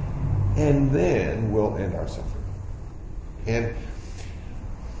suffering, and then we'll end our suffering. And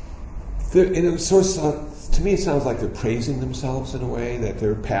it sort of, to me, it sounds like they're praising themselves in a way, that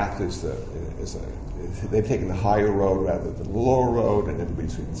their path is they've taken the higher road rather than the lower road, and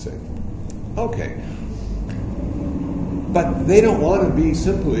everybody's feeling safe. Okay. But they don't want to be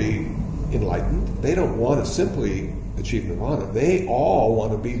simply enlightened. They don't want to simply achieve nirvana. They all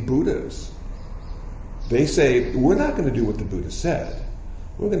want to be Buddhas. They say, we're not going to do what the Buddha said.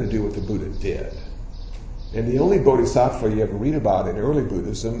 We're going to do what the Buddha did. And the only bodhisattva you ever read about in early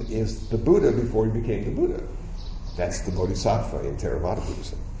Buddhism is the Buddha before he became the Buddha. That's the bodhisattva in Theravada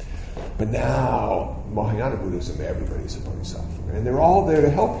Buddhism. But now, Mahayana Buddhism, everybody's a bodhisattva. And they're all there to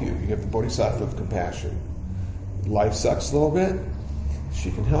help you. You have the bodhisattva of compassion. Life sucks a little bit.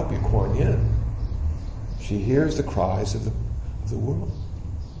 She can help you, Kuan Yin. She hears the cries of the world.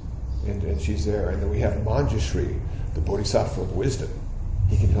 And she's there. And then we have Manjushri, the bodhisattva of wisdom.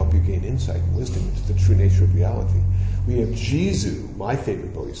 He can help you gain insight and wisdom into the true nature of reality. We have Jizu, my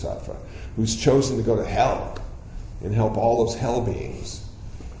favorite bodhisattva, who's chosen to go to hell and help all those hell beings.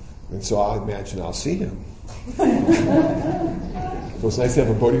 And so I imagine I'll see him. So it's nice to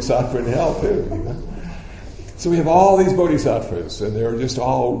have a bodhisattva in hell too. So we have all these bodhisattvas, and they're just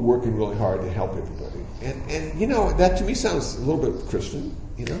all working really hard to help everybody. And that to me sounds a little bit Christian,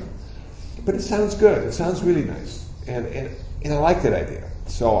 But it sounds good. It sounds really nice. And I like that idea.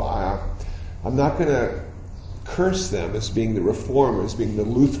 So I'm not going to curse them as being the reformers, being the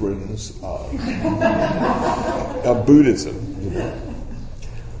Lutherans of Buddhism. You know?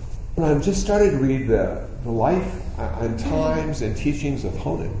 But I've just started to read the life and times and teachings of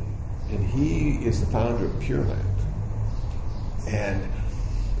Honen. And he is the founder of Pure Land. And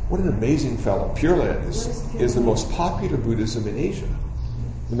what an amazing fellow. Pure Land is the most popular Buddhism in Asia.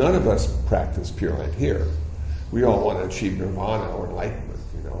 None of us practice Pure Land here. We all want to achieve nirvana or enlightenment,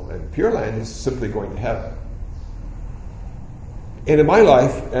 you know. And Pure Land is simply going to heaven. And in my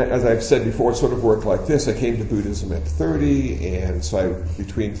life, as I've said before, it sort of worked like this. I came to Buddhism at 30, and so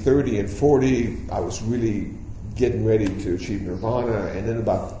between 30 and 40, I was really getting ready to achieve nirvana. And then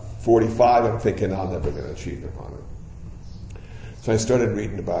about 45, I'm thinking, I'm never going to achieve nirvana. So I started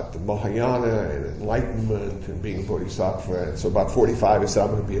reading about the Mahayana and enlightenment and being a bodhisattva. And so about 45, I said,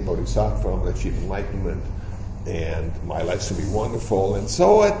 I'm going to be a bodhisattva. I'm going to achieve enlightenment. And my life's going to be wonderful. And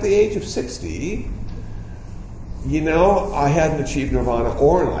so at the age of 60, you know, I hadn't achieved nirvana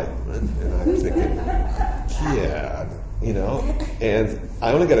or enlightenment. And I'm thinking, yeah, you know. And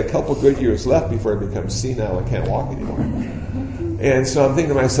I only got a couple good years left before I become senile and can't walk anymore. And so I'm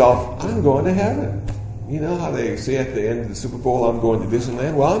thinking to myself, I'm going to heaven. You know how they say at the end of the Super Bowl, I'm going to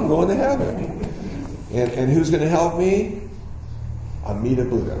Disneyland? Well, I'm going to heaven. And who's going to help me? Amida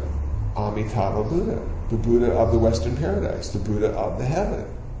Buddha, Amitabha Buddha, the Buddha of the Western Paradise, the Buddha of the heaven.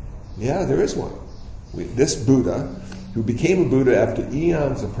 Yeah, there is one. This Buddha, who became a Buddha after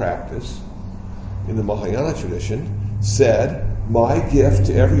eons of practice in the Mahayana tradition, said, my gift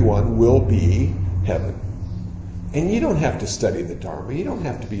to everyone will be heaven. And you don't have to study the Dharma. You don't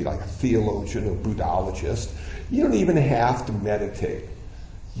have to be like a theologian or Buddhologist. You don't even have to meditate.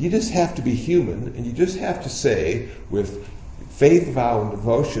 You just have to be human, and you just have to say, with faith, vow, and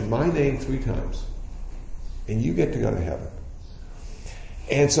devotion, my name 3 times. And you get to go to heaven.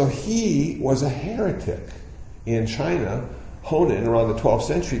 And so he was a heretic in China, Honen, around the 12th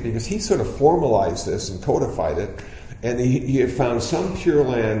century, because he sort of formalized this and codified it. And he had found some Pure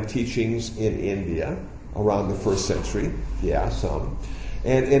Land teachings in India around the 1st century, some,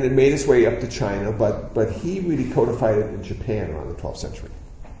 and it made its way up to China, but he really codified it in Japan around the 12th century.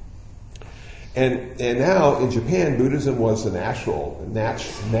 And now in Japan, Buddhism was the national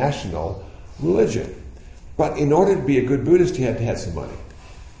religion. But in order to be a good Buddhist, you had to have some money.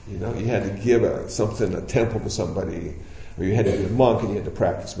 You know, you had to give a temple to somebody, or you had to be a monk, and you had to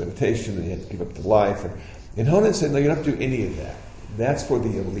practice meditation, and you had to give up the life. And Honen said, no, you don't have to do any of that. That's for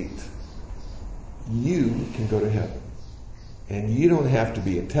the elite. You can go to heaven. And you don't have to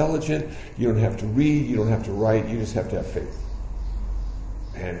be intelligent, you don't have to read, you don't have to write, you just have to have faith.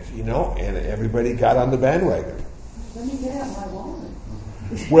 And, you know, and everybody got on the bandwagon. Let me get out my wallet.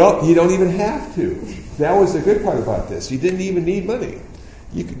 Well, you don't even have to. That was the good part about this. You didn't even need money.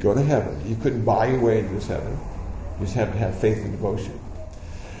 You could go to heaven. You couldn't buy your way into this heaven. You just have to have faith and devotion.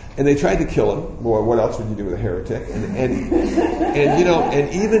 And they tried to kill him. Well, what else would you do with a heretic? And you know,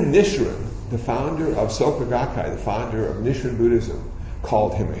 and even Nichiren, the founder of Soka Gakkai, the founder of Nichiren Buddhism,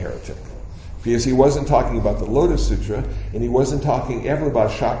 called him a heretic. Because he wasn't talking about the Lotus Sutra, and he wasn't talking ever about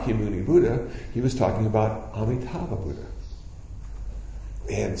Shakyamuni Buddha, he was talking about Amitabha Buddha.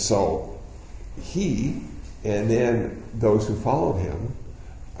 And so he, and then those who followed him,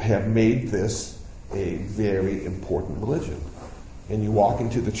 have made this a very important religion. And you walk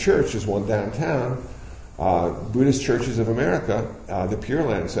into the church, there's one downtown, Buddhist Churches of America, the Pure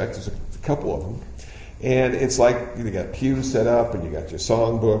Land sect, there's a couple of them. And it's like you got pews set up, and you got your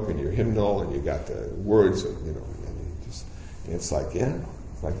songbook and your hymnal, and you got the words of, you know, and it's like, yeah,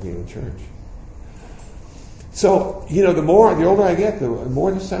 it's like being in church. So, you know, the older I get, the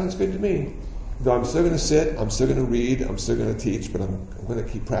more this sounds good to me. Though I'm still going to sit, I'm still going to read, I'm still going to teach, but I'm going to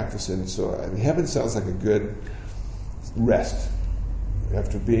keep practicing. So, I mean, heaven sounds like a good rest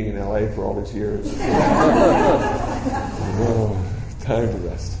after being in LA for all these years. Oh, time to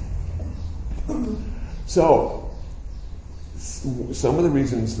rest. So, some of the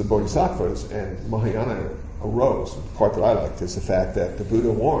reasons the Bodhisattvas and Mahayana arose, the part that I liked, is the fact that the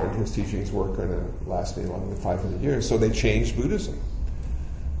Buddha warned his teachings weren't going to last any longer than 500 years, so they changed Buddhism.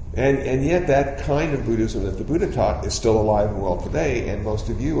 And yet that kind of Buddhism that the Buddha taught is still alive and well today, and most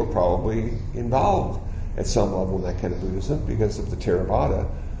of you are probably involved at some level in that kind of Buddhism because of the Theravada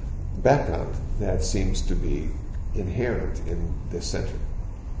background that seems to be inherent in this center.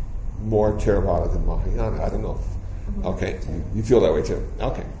 More Theravada than Mahayana. I don't know. Okay, you feel that way too.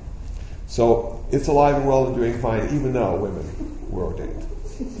 Okay. So it's alive and well and doing fine, even though women were ordained.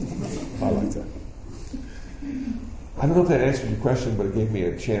 I like that. I don't know if that answered your question, but it gave me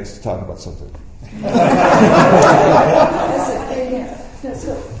a chance to talk about something.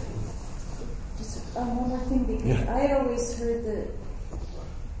 So, just one more thing, because I always heard that,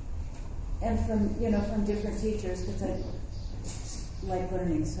 and from different teachers, because I like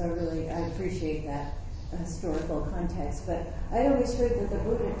learning, so I appreciate that historical context. But I always heard that the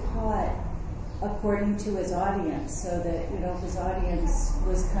Buddha taught according to his audience, so that if his audience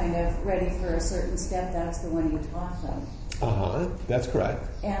was kind of ready for a certain step, that's the one you taught them. That's correct.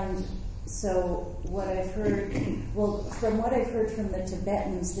 And so what I've heard, from what I've heard from the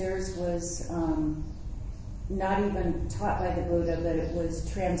Tibetans, theirs was not even taught by the Buddha, but it was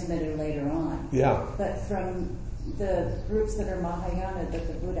transmitted later on. Yeah. But from the groups that are Mahayana, that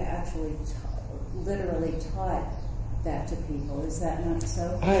the Buddha actually literally taught that to people. Is that not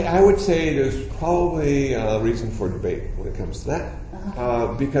so? I would say there's probably a reason for debate when it comes to that.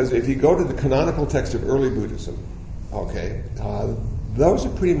 Because if you go to the canonical text of early Buddhism, those are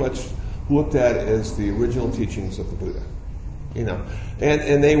pretty much looked at as the original teachings of the Buddha.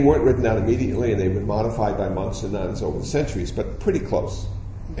 And they weren't written out immediately, and they've been modified by monks and nuns over the centuries, but pretty close.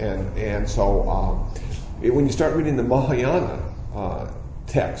 And so when you start reading the Mahayana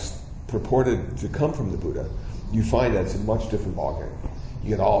text purported to come from the Buddha, you find that it's a much different ballgame.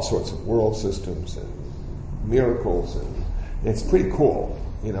 You get all sorts of world systems and miracles, and it's pretty cool.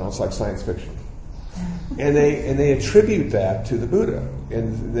 It's like science fiction. And they attribute that to the Buddha,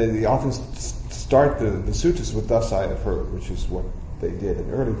 and they often start the sutras with "Thus I have heard," which is what they did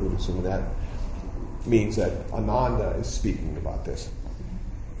in early Buddhism, and that means that Ananda is speaking about this.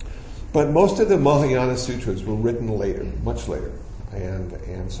 But most of the Mahayana sutras were written later, much later,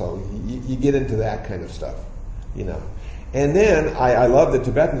 and so you get into that kind of stuff, And then I love the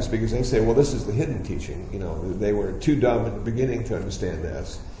Tibetans because they say, well, this is the hidden teaching. They were too dumb in the beginning to understand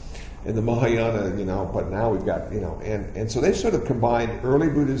this. And the Mahayana, but now we've got, and so they've sort of combined early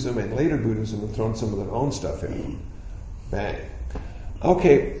Buddhism and later Buddhism and thrown some of their own stuff in. Bang.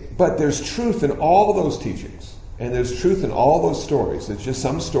 Okay, but there's truth in all those teachings. And there's truth in all those stories. It's just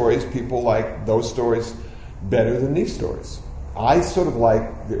some stories, people like those stories better than these stories. I sort of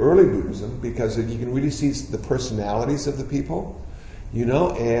like the early Buddhism because you can really see the personalities of the people.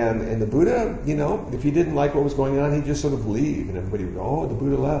 And the Buddha, if he didn't like what was going on, he'd just sort of leave, and everybody would go, oh, the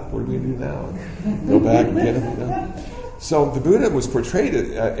Buddha left, what are we going to do now? And go back and get him, So the Buddha was portrayed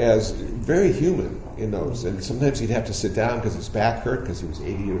as very human in those, and sometimes he'd have to sit down because his back hurt because he was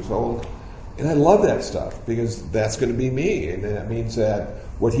 80 years old. And I love that stuff because that's going to be me, and that means that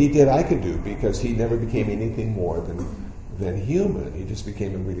what he did I could do because he never became anything more than human. He just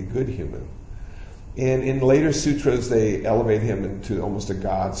became a really good human. And in later sutras, they elevate him into almost a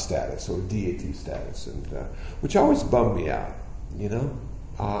god status or a deity status, and which always bummed me out,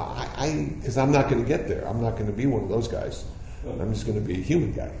 because I'm not going to get there. I'm not going to be one of those guys. I'm just going to be a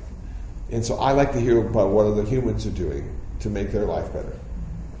human guy. And so I like to hear about what other humans are doing to make their life better.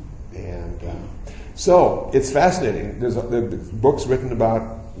 And so it's fascinating. There's books written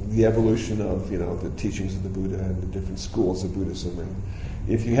about the evolution of the teachings of the Buddha and the different schools of Buddhism, and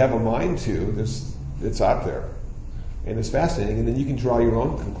if you have a mind to, it's out there, and it's fascinating. And then you can draw your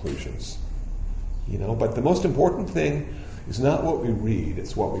own conclusions, But the most important thing is not what we read;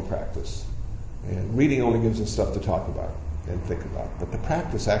 it's what we practice. And reading only gives us stuff to talk about and think about, but the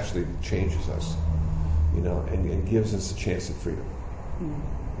practice actually changes us, and gives us a chance at freedom.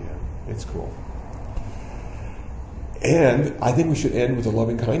 Yeah, it's cool. And I think we should end with a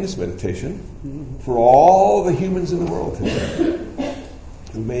loving kindness meditation for all the humans in the world today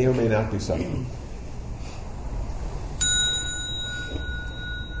who may or may not be suffering.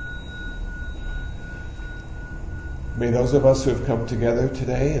 May those of us who have come together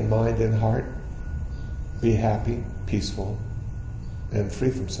today in mind and heart be happy, peaceful, and free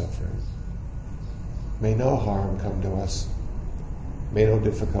from suffering. May no harm come to us. May no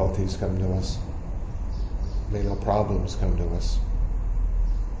difficulties come to us. May no problems come to us.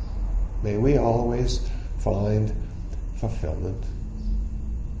 May we always find fulfillment.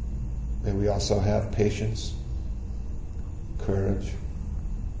 May we also have patience, courage,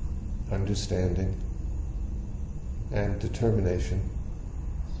 understanding, and determination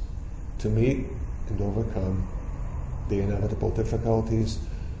to meet and overcome the inevitable difficulties,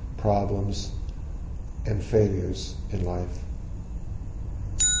 problems, and failures in life.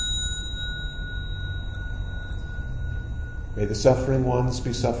 May the suffering ones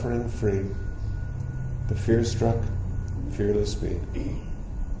be suffering free, the fear-struck fearless be.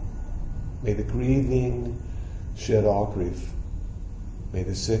 May the grieving shed all grief. May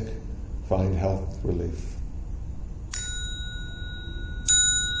the sick find health relief.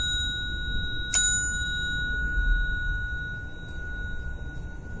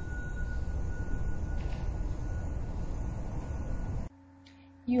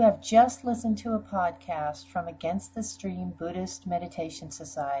 You have just listened to a podcast from Against the Stream Buddhist Meditation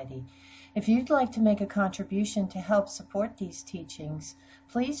Society. If you'd like to make a contribution to help support these teachings,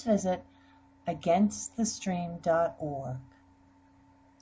 please visit againstthestream.org.